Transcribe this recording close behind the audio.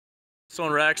So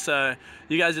and Rex,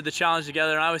 you guys did the challenge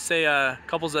together, and I always say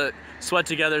couples that sweat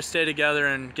together stay together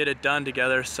and get it done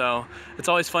together. So it's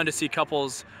always fun to see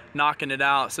couples knocking it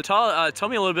out. So tell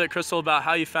me a little bit, Crystal, about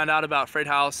how you found out about Freight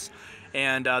House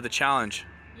and the challenge.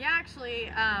 Yeah,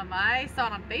 actually, I saw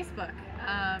it on Facebook,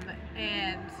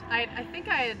 and I think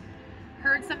I had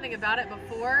heard something about it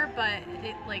before, but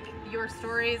like your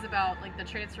stories about like the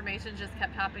transformations just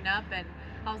kept popping up, and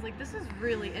I was like, this is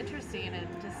really interesting, and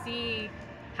to see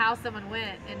how someone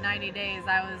went in 90 days,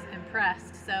 I was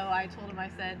impressed. So I told him, I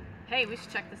said, hey, we should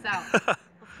check this out. Let's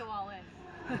go all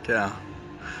in. Yeah.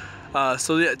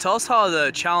 So yeah, tell us how the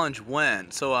challenge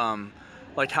went. So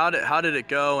like how did it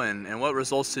go, and what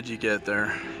results did you get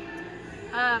there?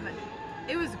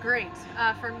 It was great.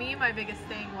 For me, my biggest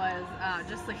thing was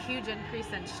just a huge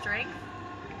increase in strength,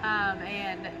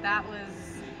 and that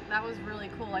was really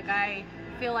cool. Like, I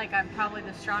feel like I'm probably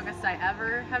the strongest I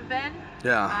ever have been.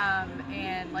 Yeah.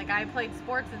 And like, I played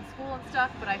sports in school and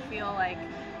stuff, but I feel like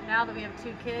now that we have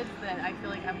 2 kids, that I feel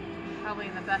like I'm probably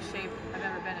in the best shape I've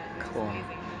ever been in, which Cool. is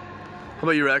amazing. How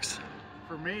about you, Rex?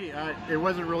 For me, it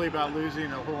wasn't really about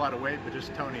losing a whole lot of weight, but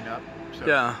just toning up. So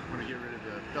Yeah. I want to get rid of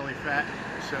the belly fat.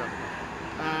 So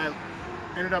I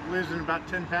ended up losing about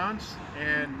 10 pounds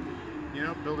and,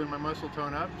 building my muscle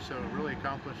tone up. So really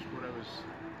accomplished what I was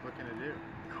looking to do.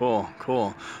 Cool,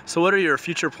 cool. So what are your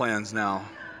future plans now?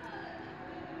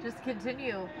 Just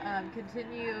continue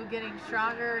getting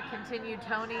stronger, continue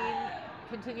toning,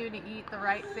 continuing to eat the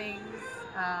right things,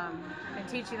 and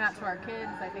teaching that to our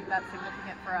kids. I think that's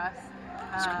significant for us.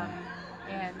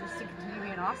 And just to continue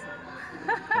being awesome.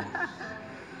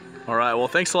 All right, well,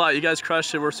 thanks a lot. You guys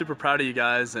crushed it. We're super proud of you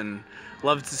guys and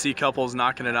love to see couples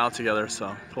knocking it out together.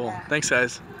 So cool. Yeah. Thanks,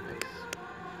 guys.